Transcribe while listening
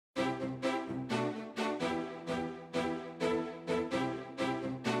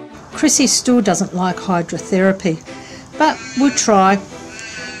Chrissy still doesn't like hydrotherapy, but we'll try.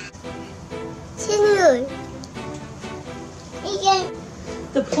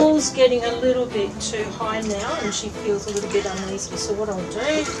 The pool's getting a little bit too high now and she feels a little bit uneasy, so what I'll do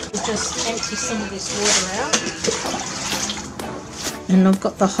is just empty some of this water out. And I've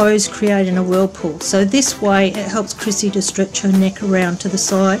got the hose creating a whirlpool, so this way it helps Chrissy to stretch her neck around to the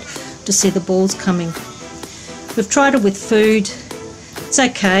side to see the balls coming. We've tried it with food, it's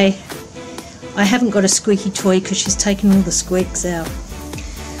okay. I haven't got a squeaky toy because she's taken all the squeaks out.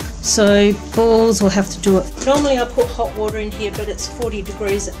 So balls will have to do it. Normally I put hot water in here, but it's 40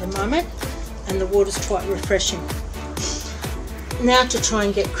 degrees at the moment and the water's quite refreshing. Now to try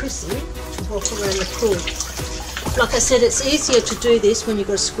and get Chrissy to walk around the pool. Like I said, it's easier to do this when you've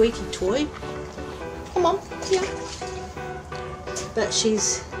got a squeaky toy. Come on, here. But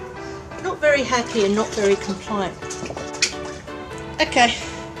she's not very happy and not very compliant. Okay,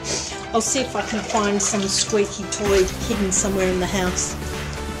 I'll see if I can find some squeaky toy hidden somewhere in the house.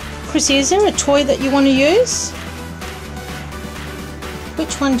 Chrissy, is there a toy that you want to use?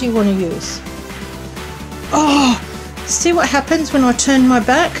 Which one do you want to use? Oh, see what happens when I turn my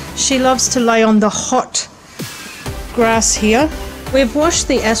back? She loves to lay on the hot grass here. We've washed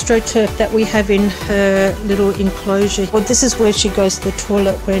the AstroTurf that we have in her little enclosure. Well, this is where she goes to the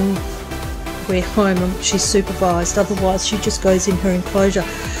toilet when we're home and she's supervised. Otherwise, she just goes in her enclosure.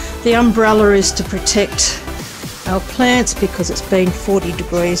 The umbrella is to protect our plants because it's been 40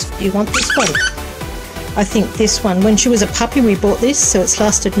 degrees. Do you want this one? I think this one. When she was a puppy we bought this, so it's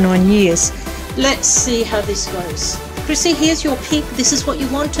lasted 9 years. Let's see how this goes. Chrissy, here's your pick. This is what you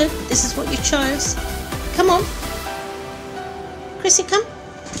wanted. This is what you chose. Come on. Chrissy, come.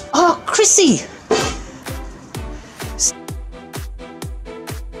 Oh, Chrissy!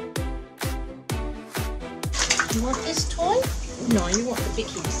 You want this toy? No, you want the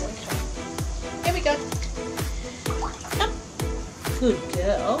Vicky's. Okay. Here we go. Come. Good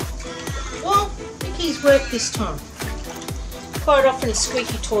girl. Well, Vicky's worked this time. Quite often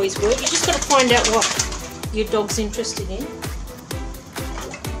squeaky toys work. You just got to find out what your dog's interested in.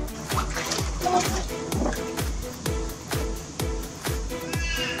 Come on.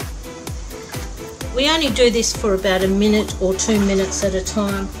 We only do this for about a minute or 2 minutes at a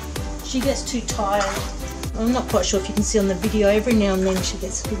time. She gets too tired. I'm not quite sure if you can see on the video, every now and then she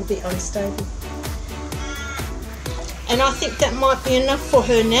gets a little bit unstable. And I think that might be enough for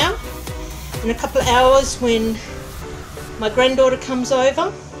her now. In a couple of hours when my granddaughter comes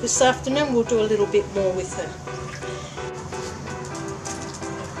over this afternoon, we'll do a little bit more with her.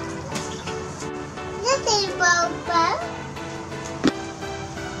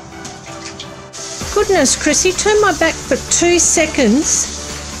 Goodness, Chrissy, turn my back for 2 seconds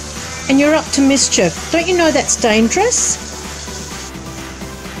and you're up to mischief. Don't you know that's dangerous?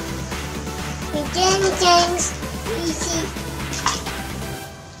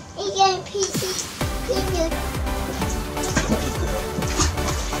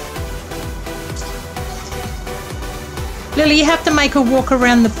 Lily, you have to make her walk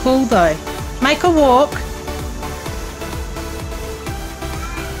around the pool though. Make her walk.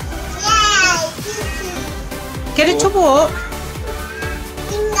 Get her to walk.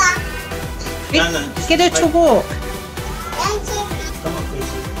 Get her to walk. Come on,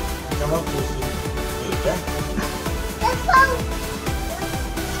 Chrissy. Come on, Chrissy.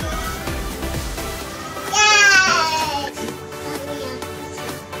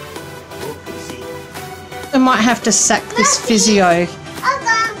 We might have to sack this physio.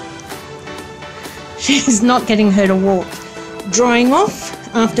 She's not getting her to walk. Drying off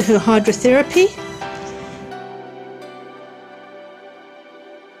after her hydrotherapy.